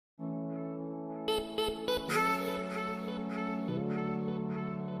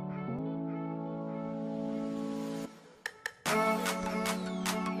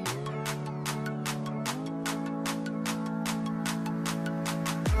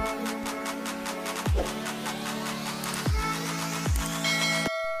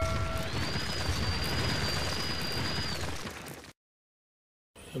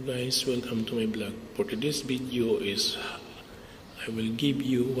Guys, welcome to my blog. For today's video is I will give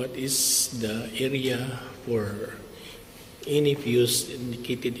you what is the area for any fuse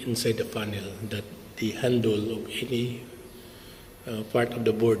indicated inside the panel, that the handle of any part of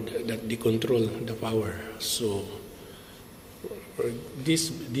the board that they control the power. So for this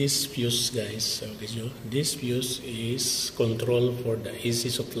fuse, guys, this fuse is control for the AC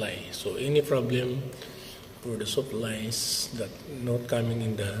supply. So any problem for the supplies that not coming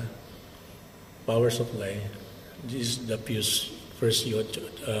in the power supply, this is the fuse. First you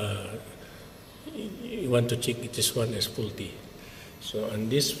want to check if this one is faulty. So and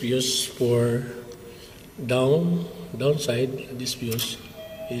this fuse for downside, this fuse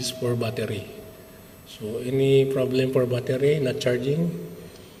is for battery. So any problem for battery not charging,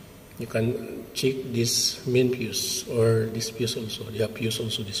 you can check this main fuse or this fuse also. You have fuse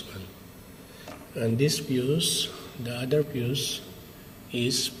also, this one. And this fuse, the other fuse,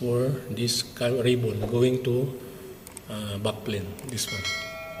 is for this ribbon going to backplane, this one,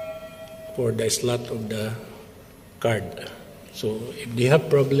 for the slot of the card. So if they have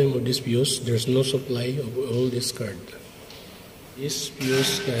problem with this fuse, there's no supply of all this card. This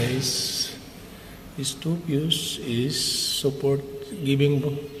fuse, guys, these two fuse is support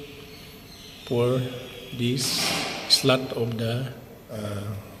giving for this slot of the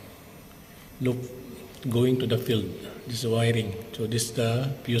loop going to the field. This is wiring. So this is the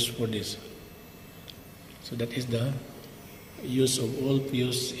fuse for this. So that is the use of all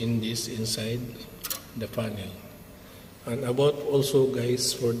fuse in this inside the panel. And about also,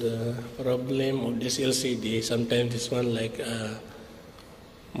 guys, for the problem of this LCD, sometimes this one like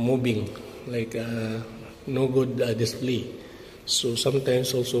moving, like no good display. So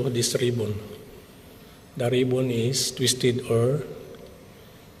sometimes also this ribbon, the ribbon is twisted or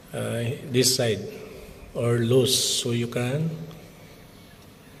this side or loose, so you can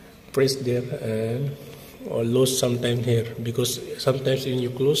press there and or loose sometimes here, because sometimes when you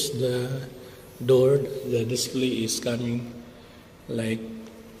close the door, the display is coming like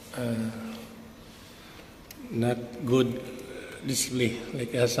not good display,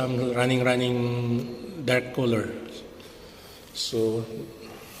 like some running dark color. So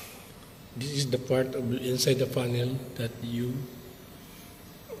this is the part of inside the panel that you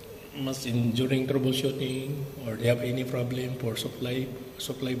must, during troubleshooting or they have any problem for supply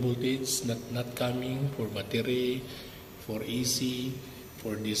voltage not coming, for battery, for AC,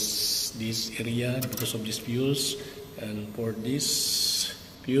 for this area because of this fuse, and for this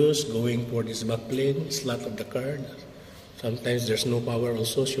fuse going for this backplane slot of the card. Sometimes there's no power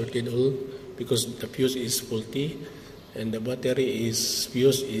also, shorted all because the fuse is faulty, and the battery is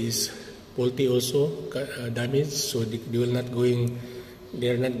fuse is faulty also, damaged, so they will not going. They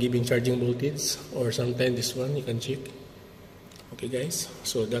are not giving charging voltage, or sometimes this one you can check. Okay, guys,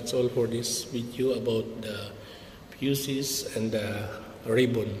 so that's all for this video about the fuses and the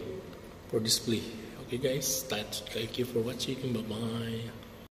ribbon for display. Okay, guys, thank you for watching. Bye bye.